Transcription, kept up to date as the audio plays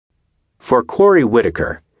For Corey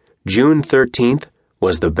Whitaker, June 13th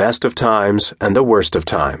was the best of times and the worst of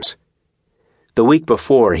times. The week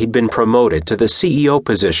before, he'd been promoted to the CEO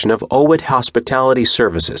position of Owit Hospitality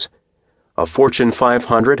Services, a Fortune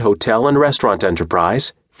 500 hotel and restaurant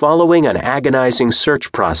enterprise, following an agonizing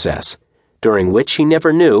search process, during which he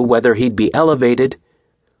never knew whether he'd be elevated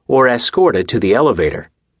or escorted to the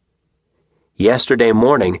elevator. Yesterday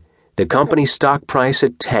morning, the company's stock price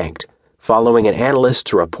had tanked, following an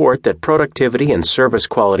analyst's report that productivity and service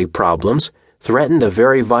quality problems threatened the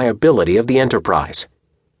very viability of the enterprise.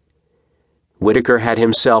 Whitaker had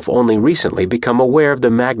himself only recently become aware of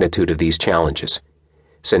the magnitude of these challenges,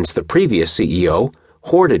 since the previous CEO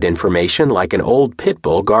hoarded information like an old pit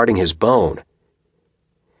bull guarding his bone.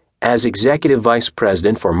 As executive vice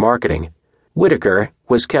president for marketing, Whitaker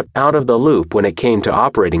was kept out of the loop when it came to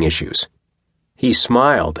operating issues. He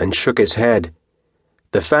smiled and shook his head.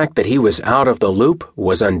 The fact that he was out of the loop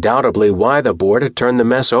was undoubtedly why the board had turned the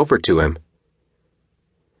mess over to him.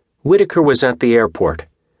 Whitaker was at the airport,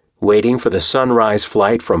 waiting for the sunrise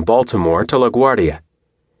flight from Baltimore to LaGuardia.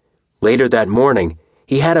 Later that morning,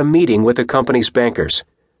 he had a meeting with the company's bankers,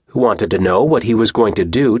 who wanted to know what he was going to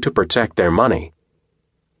do to protect their money.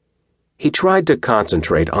 He tried to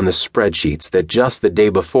concentrate on the spreadsheets that just the day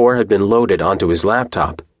before had been loaded onto his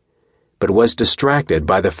laptop, but was distracted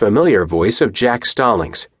by the familiar voice of Jack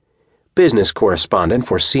Stallings, business correspondent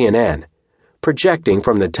for CNN, projecting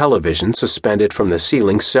from the television suspended from the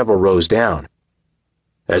ceiling several rows down.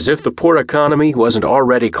 As if the poor economy wasn't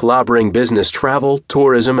already clobbering business travel,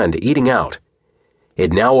 tourism, and eating out,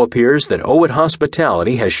 it now appears that Owit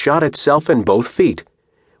Hospitality has shot itself in both feet,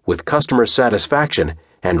 with customer satisfaction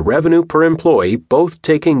and revenue per employee both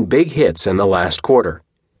taking big hits in the last quarter.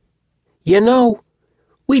 You know,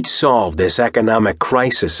 we'd solve this economic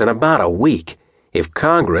crisis in about a week if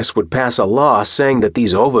Congress would pass a law saying that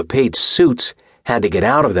these overpaid suits had to get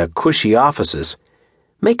out of their cushy offices,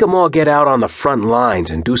 make them all get out on the front lines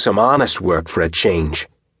and do some honest work for a change.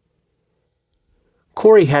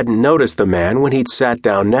 Corey hadn't noticed the man when he'd sat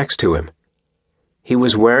down next to him. He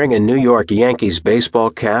was wearing a New York Yankees baseball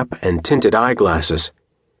cap and tinted eyeglasses.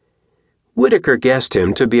 Whitaker guessed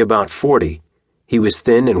him to be about 40. He was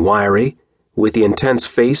thin and wiry, with the intense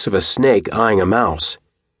face of a snake eyeing a mouse.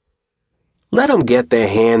 Let 'em get their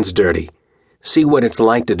hands dirty. See what it's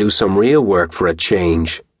like to do some real work for a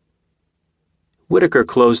change. Whitaker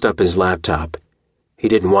closed up his laptop. He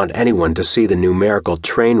didn't want anyone to see the numerical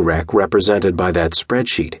train wreck represented by that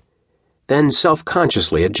spreadsheet, then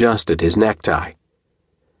self-consciously adjusted his necktie.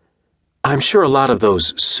 I'm sure a lot of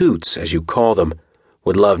those suits, as you call them,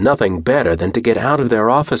 would love nothing better than to get out of their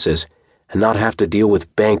offices and not have to deal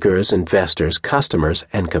with bankers, investors, customers,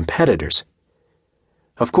 and competitors.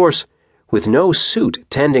 Of course, with no suit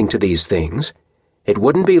tending to these things, it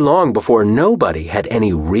wouldn't be long before nobody had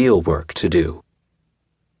any real work to do.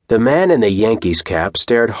 The man in the Yankees cap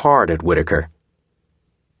stared hard at Whitaker.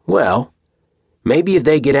 Well, maybe if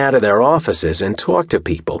they get out of their offices and talk to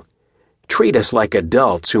people, treat us like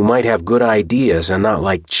adults who might have good ideas and not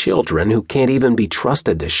like children who can't even be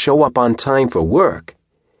trusted to show up on time for work,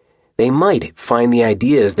 they might find the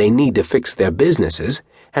ideas they need to fix their businesses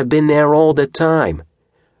have been there all the time,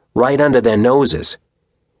 right under their noses.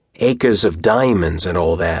 Acres of diamonds and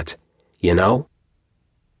all that, you know?